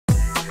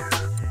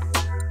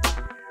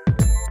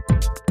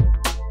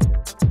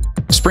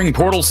Spring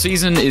portal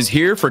season is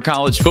here for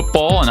college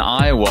football in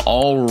Iowa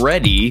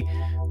already,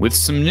 with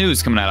some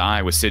news coming out of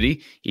Iowa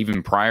City,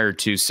 even prior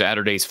to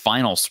Saturday's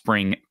final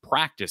spring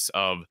practice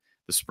of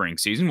the spring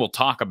season. We'll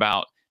talk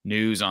about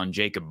news on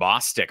Jacob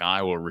Bostick,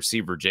 Iowa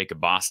receiver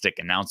Jacob Bostick,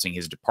 announcing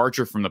his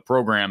departure from the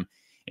program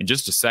in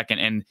just a second.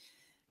 And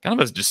kind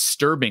of a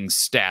disturbing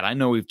stat. I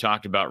know we've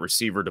talked about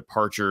receiver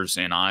departures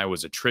and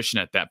Iowa's attrition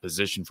at that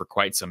position for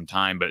quite some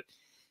time, but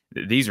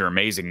these are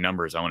amazing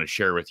numbers I want to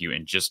share with you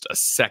in just a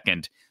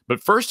second.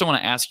 But first, I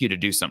want to ask you to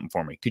do something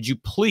for me. Could you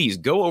please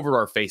go over to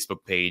our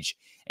Facebook page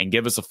and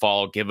give us a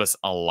follow, give us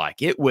a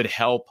like? It would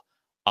help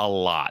a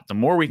lot. The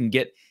more we can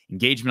get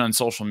engagement on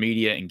social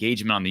media,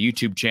 engagement on the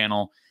YouTube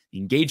channel,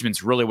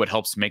 engagement's really what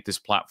helps make this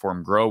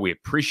platform grow. We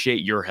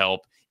appreciate your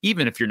help.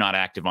 Even if you're not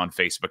active on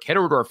Facebook, head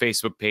over to our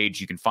Facebook page.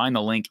 You can find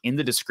the link in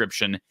the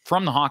description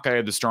from the Hawkeye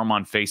of the Storm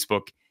on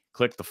Facebook.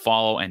 Click the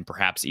follow and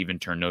perhaps even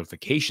turn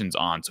notifications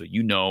on so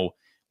you know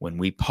when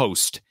we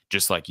post,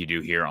 just like you do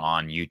here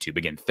on YouTube.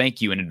 Again,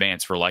 thank you in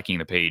advance for liking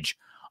the page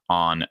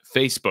on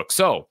Facebook.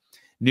 So,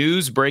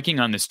 news breaking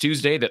on this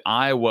Tuesday that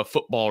Iowa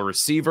football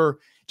receiver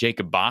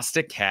Jacob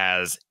Bostick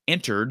has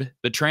entered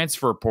the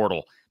transfer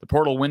portal. The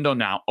portal window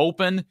now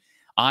open.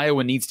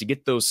 Iowa needs to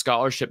get those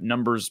scholarship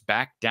numbers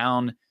back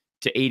down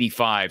to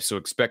 85, so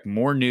expect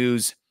more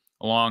news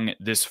along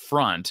this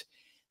front.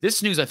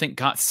 This news, I think,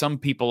 caught some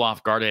people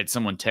off guard. I had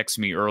someone text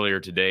me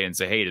earlier today and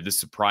say, hey, did this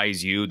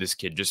surprise you? This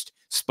kid just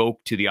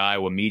spoke to the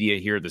Iowa media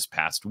here this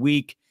past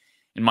week.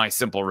 And my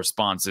simple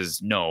response is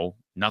no,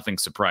 nothing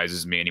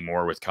surprises me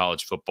anymore with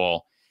college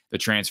football, the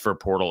transfer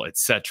portal,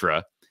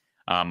 etc.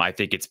 I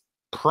think it's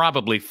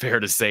probably fair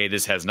to say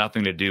this has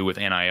nothing to do with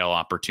NIL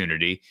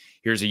opportunity.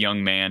 Here's a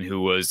young man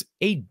who was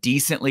a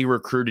decently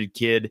recruited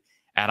kid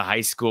out of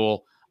high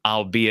school,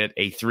 albeit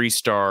a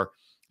three-star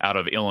out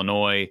of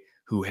Illinois,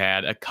 who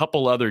had a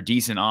couple other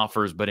decent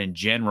offers, but in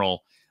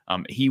general,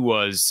 he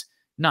was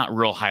not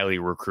real highly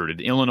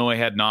recruited. Illinois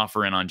had an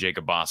offer in on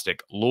Jacob Bostick.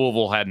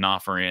 Louisville had an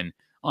offer in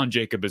on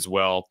Jacob as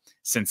well.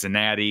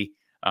 Cincinnati,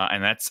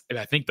 and that's,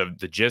 I think,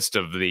 the gist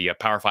of the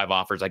Power 5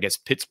 offers. I guess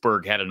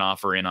Pittsburgh had an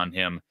offer in on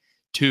him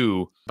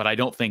too, but I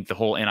don't think the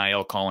whole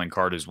NIL calling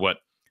card is what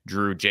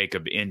drew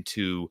Jacob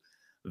into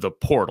the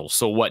portal.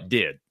 So what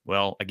did?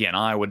 Well, again,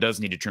 Iowa does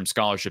need to trim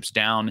scholarships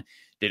down.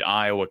 Did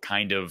Iowa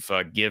kind of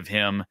give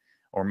him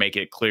or make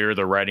it clear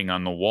the writing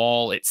on the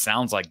wall? It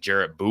sounds like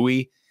Jarrett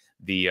Bowie,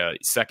 the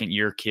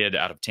second-year kid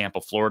out of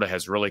Tampa, Florida,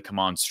 has really come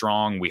on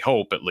strong. We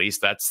hope, at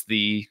least. That's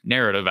the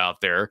narrative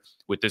out there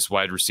with this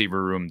wide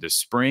receiver room this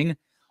spring.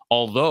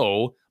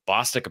 Although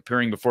Bostick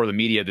appearing before the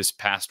media this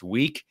past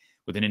week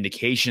with an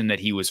indication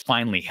that he was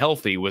finally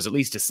healthy was at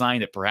least a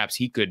sign that perhaps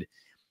he could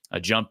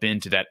jump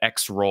into that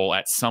X role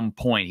at some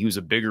point. He was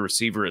a bigger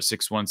receiver at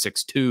 6'1",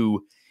 6'2",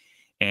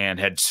 and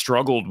had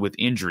struggled with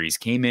injuries.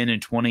 Came in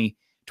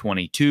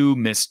 2022,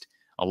 missed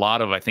a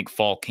lot of, I think,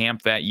 fall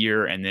camp that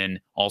year, and then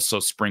also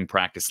spring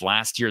practice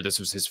last year. This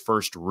was his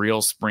first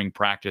real spring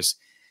practice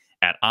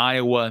at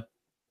Iowa.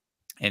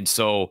 And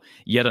so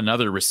yet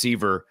another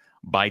receiver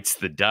bites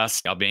the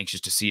dust. I'll be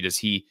anxious to see, does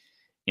he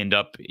end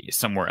up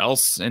somewhere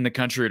else in the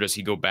country, or does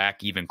he go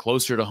back even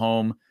closer to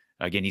home?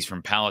 Again, he's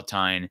from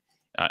Palatine,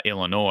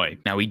 Illinois.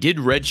 Now, he did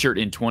redshirt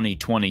in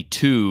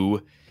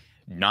 2022.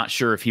 Not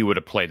sure if he would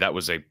have played. That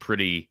was a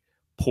pretty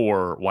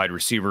poor wide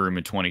receiver room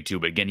in 22,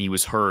 but again, he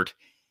was hurt.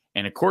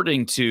 And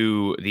according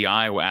to the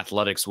Iowa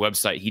Athletics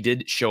website, he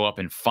did show up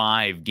in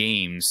 5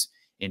 games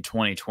in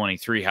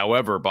 2023.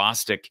 However,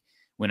 Bostick,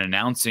 when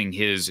announcing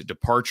his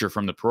departure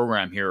from the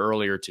program here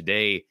earlier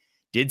today,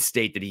 did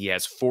state that he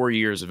has 4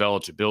 years of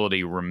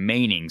eligibility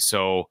remaining.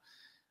 So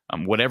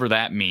whatever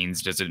that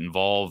means, does it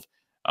involve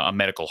a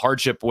medical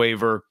hardship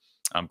waiver?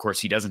 Of course,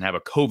 he doesn't have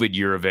a COVID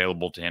year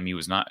available to him. He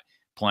was not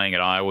playing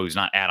at Iowa. He was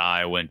not at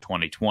Iowa in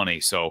 2020.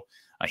 So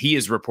he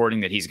is reporting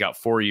that he's got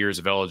 4 years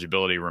of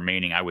eligibility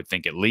remaining. I would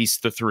think at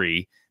least the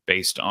 3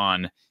 based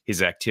on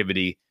his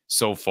activity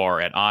so far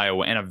at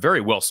Iowa. And a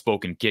very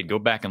well-spoken kid. Go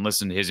back and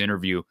listen to his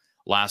interview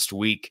last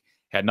week.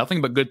 Had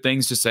nothing but good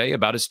things to say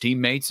about his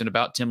teammates and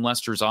about Tim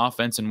Lester's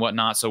offense and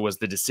whatnot. So was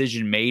the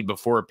decision made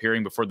before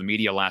appearing before the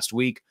media last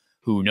week?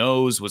 Who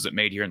knows? Was it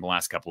made here in the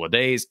last couple of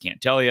days?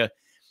 Can't tell you.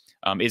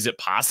 Is it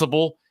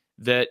possible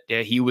that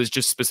he was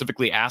just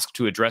specifically asked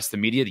to address the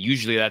media?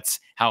 Usually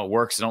that's how it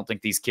works. I don't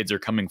think these kids are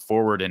coming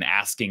forward and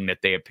asking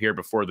that they appear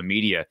before the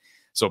media.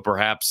 So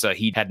perhaps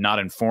he had not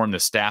informed the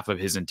staff of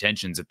his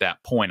intentions at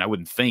that point. I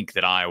wouldn't think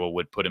that Iowa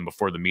would put him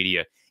before the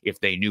media if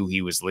they knew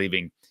he was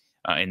leaving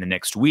in the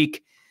next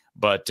week.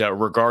 But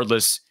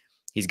regardless,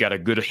 he's got a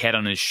good head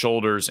on his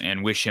shoulders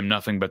and wish him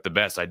nothing but the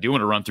best. I do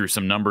want to run through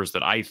some numbers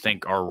that I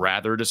think are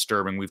rather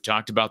disturbing. We've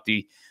talked about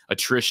the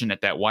attrition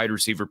at that wide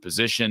receiver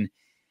position,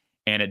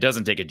 and it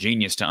doesn't take a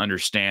genius to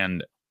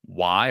understand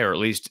why, or at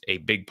least a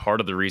big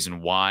part of the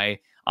reason why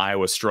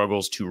Iowa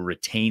struggles to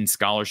retain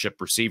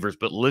scholarship receivers.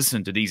 But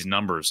listen to these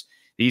numbers.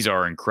 These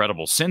are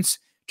incredible. Since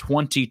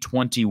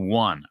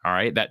 2021, all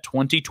right, that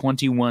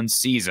 2021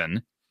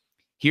 season,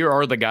 here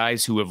are the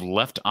guys who have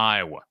left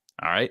Iowa,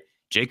 all right?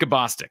 Jacob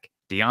Bostick,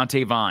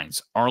 Deontay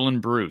Vines, Arlen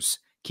Bruce,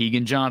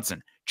 Keegan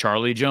Johnson,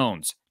 Charlie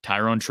Jones,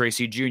 Tyrone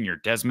Tracy Jr.,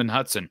 Desmond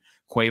Hudson,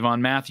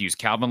 Quavon Matthews,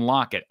 Calvin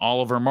Lockett,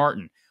 Oliver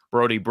Martin.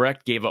 Brody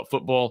Brecht gave up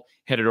football,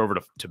 headed over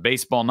to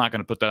baseball. Not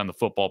going to put that on the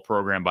football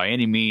program by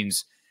any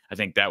means. I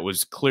think that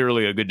was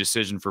clearly a good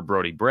decision for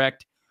Brody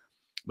Brecht.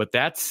 But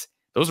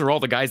those are all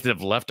the guys that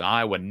have left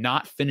Iowa,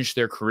 not finished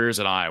their careers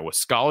at Iowa.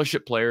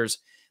 Scholarship players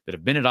that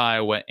have been at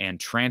Iowa and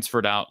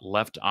transferred out,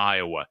 left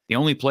Iowa. The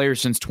only players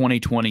since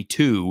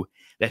 2022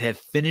 that have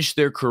finished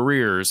their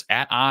careers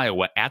at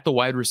Iowa at the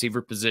wide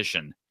receiver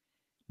position,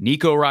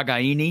 Nico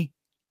Ragaini,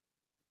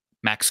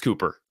 Max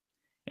Cooper.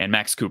 And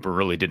Max Cooper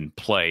really didn't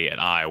play at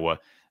Iowa,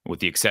 with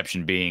the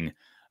exception being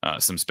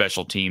some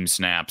special team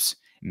snaps.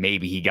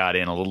 Maybe he got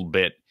in a little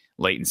bit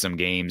late in some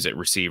games at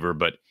receiver,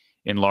 but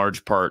in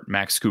large part,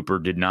 Max Cooper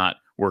did not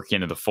work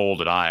into the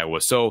fold at Iowa.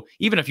 So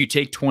even if you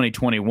take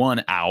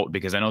 2021 out,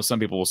 because I know some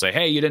people will say,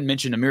 hey, you didn't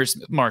mention Amir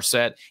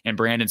Marset and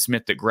Brandon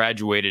Smith that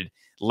graduated,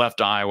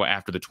 left Iowa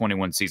after the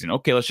 21 season.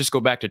 Okay, let's just go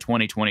back to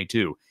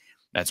 2022.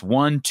 That's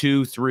 1,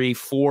 2, 3,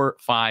 4,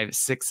 5,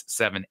 6,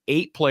 7,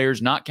 8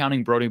 players, not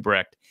counting Brody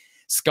Brecht,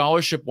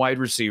 scholarship wide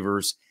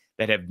receivers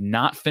that have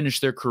not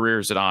finished their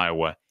careers at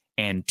Iowa,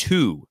 and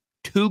two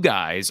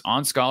guys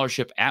on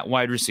scholarship at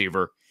wide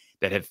receiver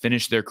that have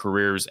finished their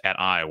careers at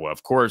Iowa.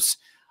 Of course,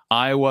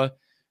 Iowa,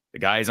 the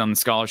guys on the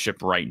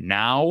scholarship right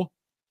now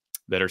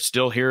that are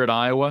still here at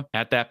Iowa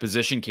at that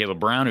position, Caleb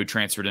Brown, who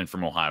transferred in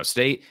from Ohio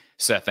State,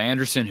 Seth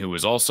Anderson, who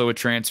was also a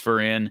transfer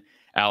in,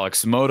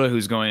 Alex Mota,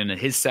 who's going into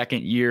his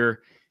second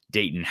year,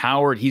 Dayton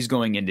Howard, he's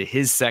going into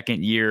his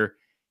second year,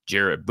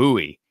 Jarrett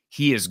Bowie,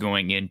 he is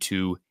going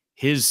into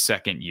his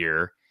second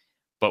year.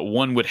 But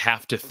one would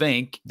have to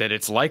think that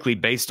it's likely,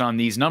 based on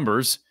these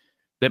numbers,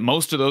 that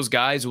most of those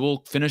guys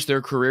will finish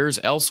their careers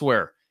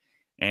elsewhere.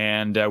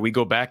 And we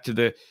go back to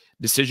the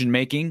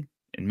decision-making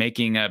and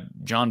making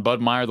John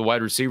Budmeyer the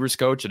wide receivers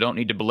coach. I don't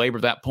need to belabor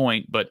that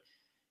point, but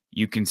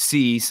you can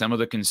see some of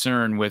the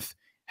concern with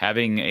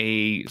having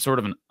a sort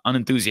of an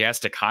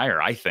unenthusiastic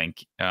hire, I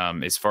think,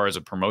 as far as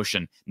a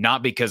promotion,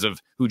 not because of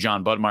who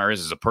John Budmeyer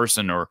is as a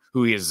person or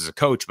who he is as a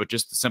coach, but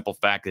just the simple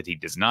fact that he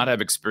does not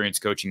have experience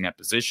coaching that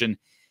position.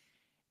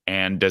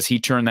 And does he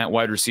turn that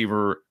wide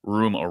receiver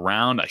room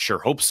around? I sure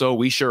hope so.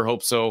 We sure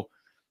hope so.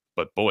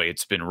 But boy,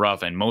 it's been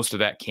rough. And most of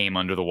that came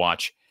under the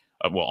watch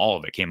of, well, all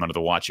of it came under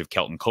the watch of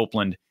Kelton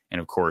Copeland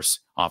and, of course,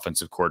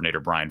 offensive coordinator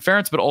Brian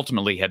Ferentz, but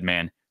ultimately head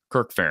man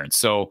Kirk Ferentz.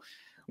 So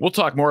we'll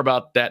talk more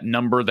about that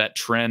number, that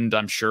trend,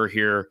 I'm sure,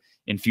 here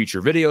in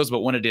future videos, but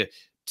wanted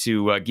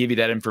to give you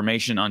that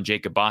information on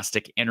Jacob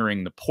Bostick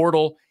entering the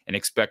portal, and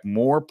expect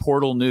more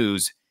portal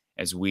news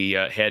as we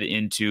head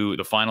into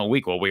the final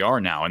week. Well, we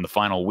are now in the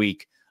final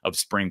week of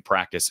spring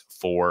practice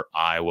for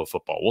Iowa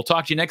football. We'll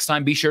talk to you next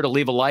time. Be sure to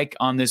leave a like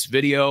on this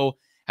video.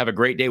 Have a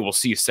great day. We'll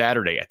see you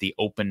Saturday at the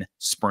open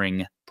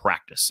spring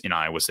practice in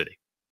Iowa City.